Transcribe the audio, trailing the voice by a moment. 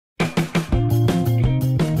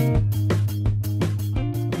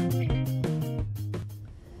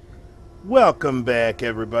Welcome back,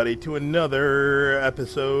 everybody, to another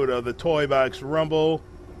episode of the TOYBOX RUMBLE.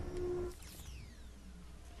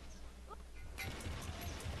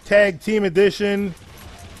 Tag Team Edition.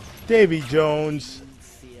 Davy Jones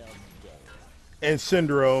and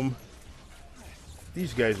Syndrome.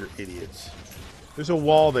 These guys are idiots. There's a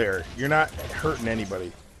wall there. You're not hurting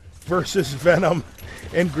anybody. Versus Venom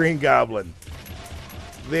and Green Goblin.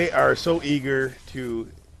 They are so eager to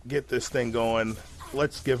get this thing going.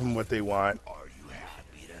 Let's give them what they want. Are you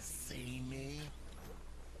happy to see me?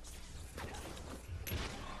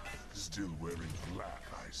 Still wearing black,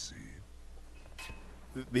 I see.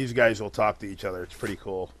 These guys will talk to each other. It's pretty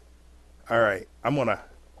cool. Alright, I'm gonna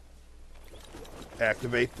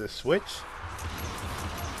activate the switch.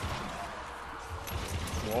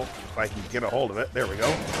 Well, if I can get a hold of it. There we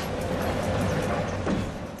go.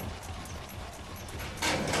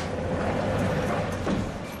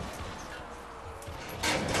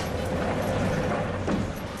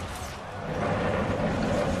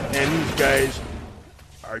 And these guys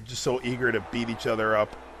are just so eager to beat each other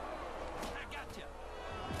up.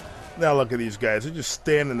 Now look at these guys. They're just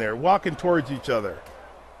standing there, walking towards each other.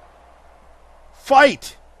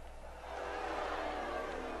 Fight!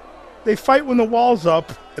 They fight when the wall's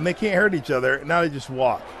up, and they can't hurt each other, and now they just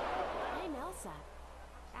walk. I'm Elsa.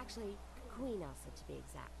 Actually, Queen Elsa, to be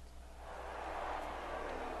exact.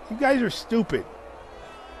 You guys are stupid.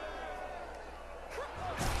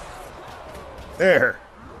 There.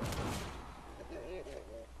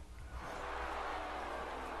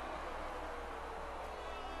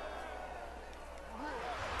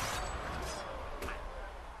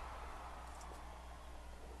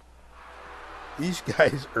 These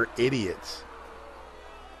guys are idiots.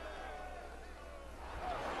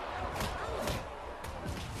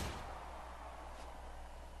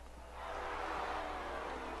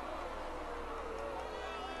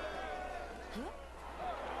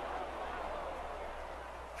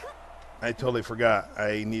 I totally forgot.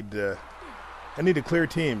 I need to clear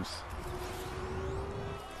teams.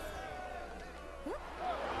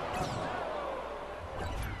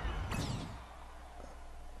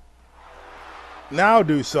 Now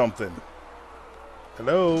do something.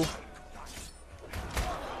 Hello?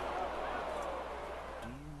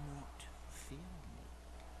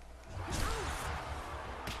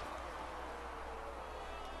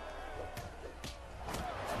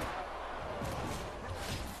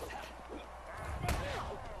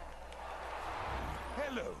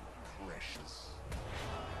 Hello, precious.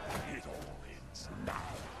 It all ends now.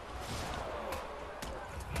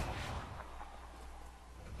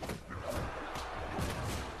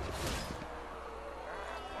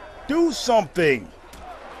 Do something!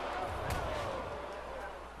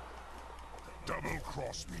 Double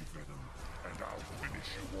cross me, Venom, and I'll finish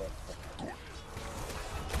you off for good.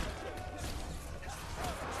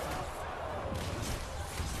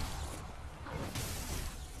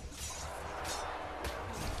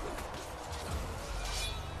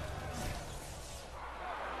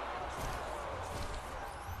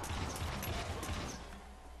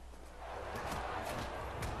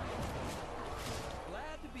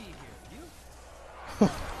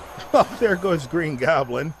 Oh, there goes Green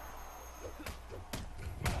Goblin.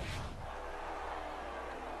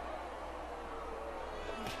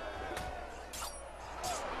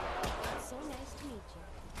 So nice to meet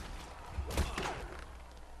you.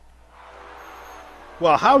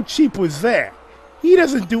 Well, how cheap was that? He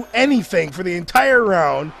doesn't do anything for the entire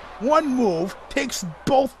round. One move takes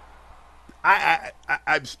both.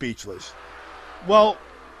 I'm speechless. Well,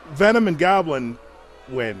 Venom and Goblin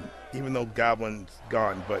win, even though Goblin's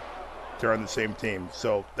gone, but they're on the same team.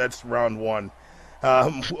 So that's round one.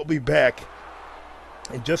 We'll be back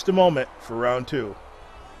in just a moment for round two.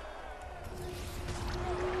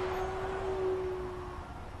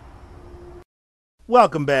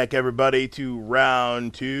 Welcome back, everybody, to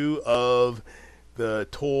round two of the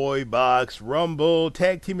TOYBOX RUMBLE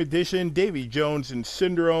Tag Team Edition. Davy Jones and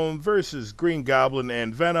Syndrome versus Green Goblin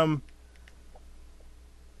and Venom.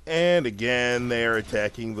 And again, they are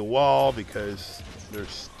attacking the wall because they're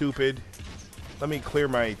stupid. Let me clear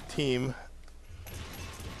my team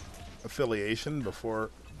affiliation before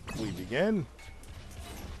we begin.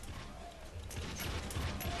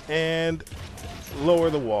 And lower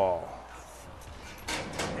the wall.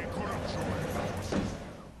 We could have joined forces.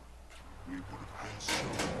 We would have been so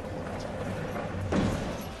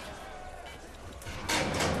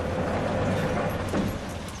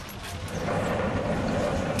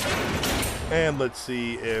good. And let's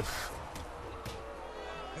see if...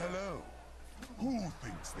 Hello. Who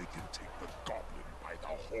thinks they can take the goblin by the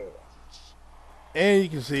horns? And you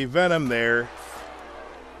can see Venom there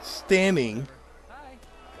standing.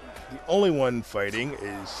 The only one fighting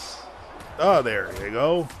is... Oh, there you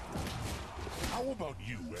go. How about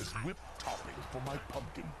you as whip topping for my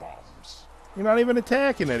pumpkin bombs? You're not even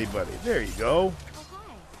attacking anybody. There you go. Oh,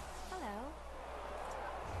 hi. Hello.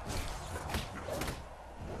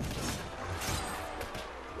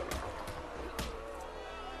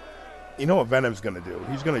 You know what Venom's going to do?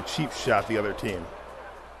 He's going to cheap shot the other team.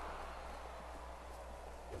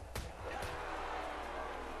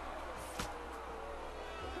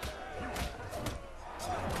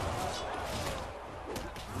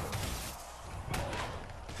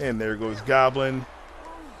 And there goes Goblin.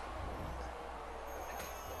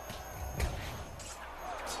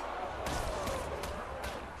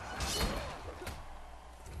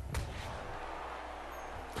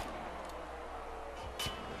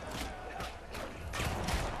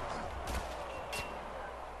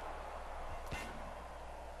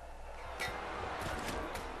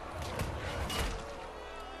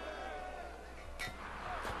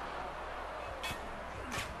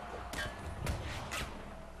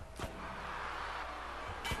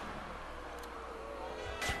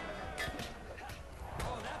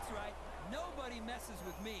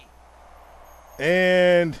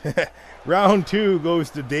 And round 2 goes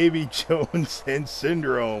to Davy Jones and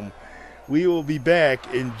Syndrome. We will be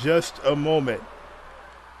back in just a moment.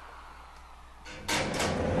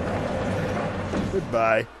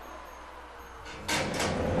 Goodbye.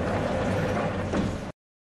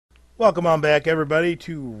 Welcome on back, everybody,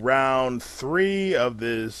 to round 3 of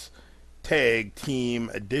this tag team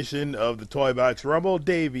edition of the Toy Box Rumble.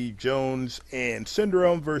 Davy Jones and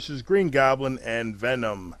Syndrome versus Green Goblin and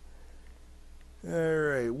Venom.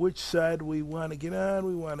 Alright, which side we want to get on?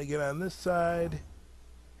 We want to get on this side.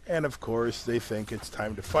 And of course, they think it's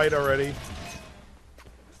time to fight already.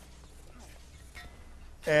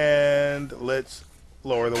 And let's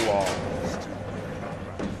lower the wall.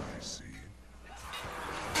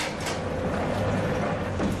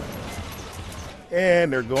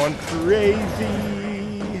 And they're going crazy.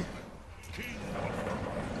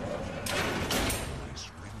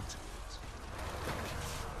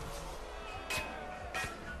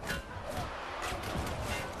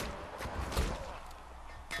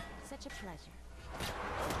 Such a pleasure.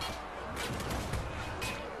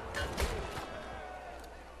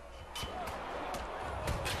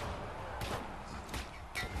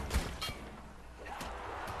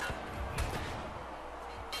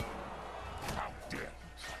 How dare you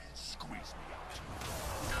try and squeeze me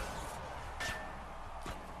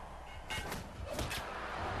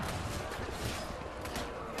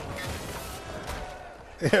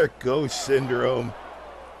out? There goes Syndrome.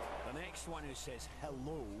 The next one who says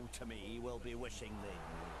hello to me will be wishing they would.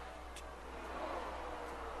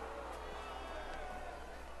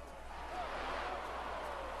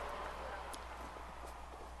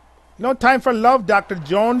 No time for love, Dr.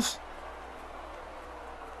 Jones.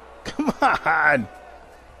 Come on.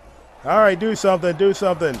 All right, do something, do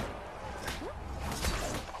something.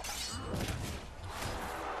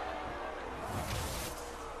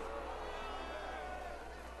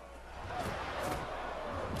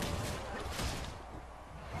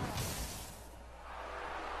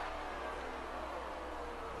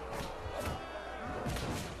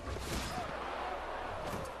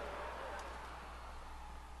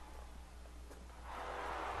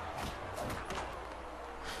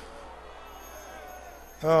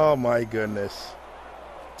 Oh my goodness.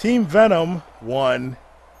 Team Venom won.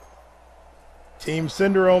 Team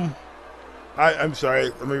Syndrome. I'm sorry,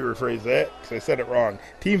 let me rephrase that because I said it wrong.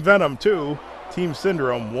 Team Venom 2, Team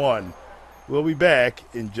Syndrome 1. We'll be back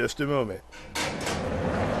in just a moment.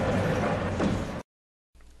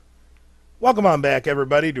 Welcome on back,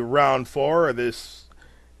 everybody, to round 4 of this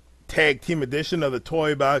tag team edition of the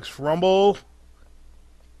Toy Box Rumble.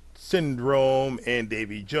 Syndrome and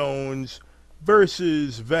Davy Jones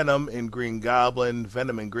versus Venom and Green Goblin.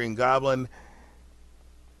 Venom and Green Goblin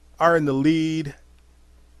are in the lead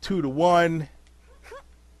 2-1.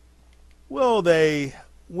 Will they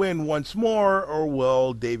win once more, or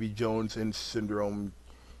will Davy Jones and Syndrome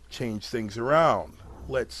change things around?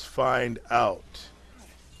 Let's find out.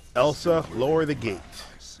 Elsa, lower the gate.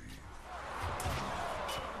 It's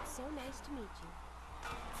so nice to meet you.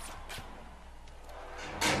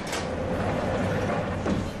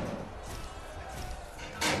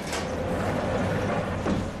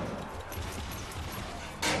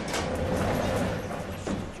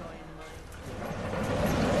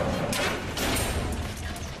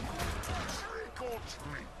 Trick or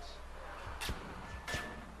treat.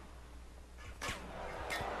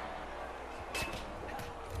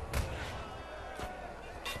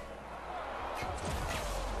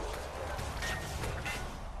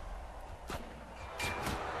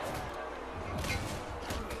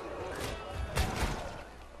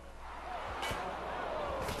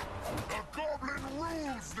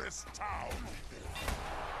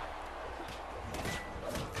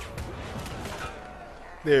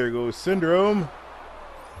 There goes Syndrome.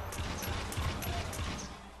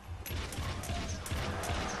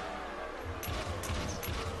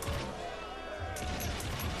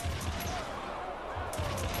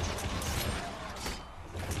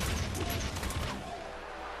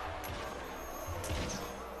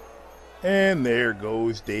 And there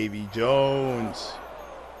goes Davy Jones.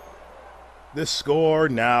 The score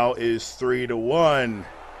now is 3-1.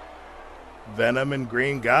 Venom and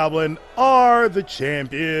Green Goblin are the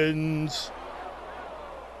champions.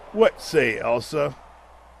 What say, Elsa?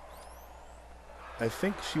 I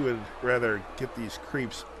think she would rather get these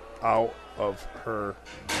creeps out of her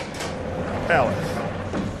palace.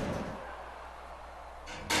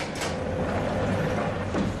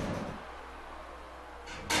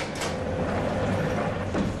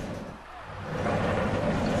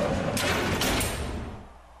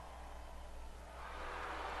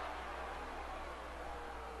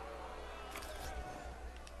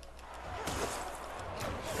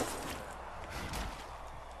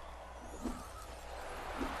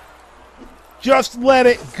 Just let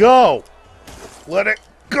it go. Let it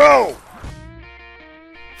go.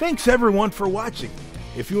 Thanks everyone for watching.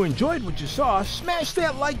 If you enjoyed what you saw, smash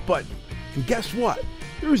that like button. And guess what?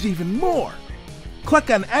 There's even more.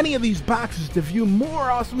 Click on any of these boxes to view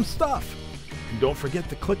more awesome stuff. And don't forget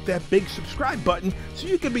to click that big subscribe button so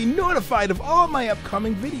you can be notified of all my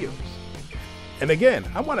upcoming videos. And again,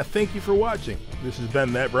 I want to thank you for watching. This has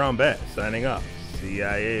been That Brown Bat signing off.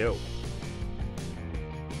 CIAO.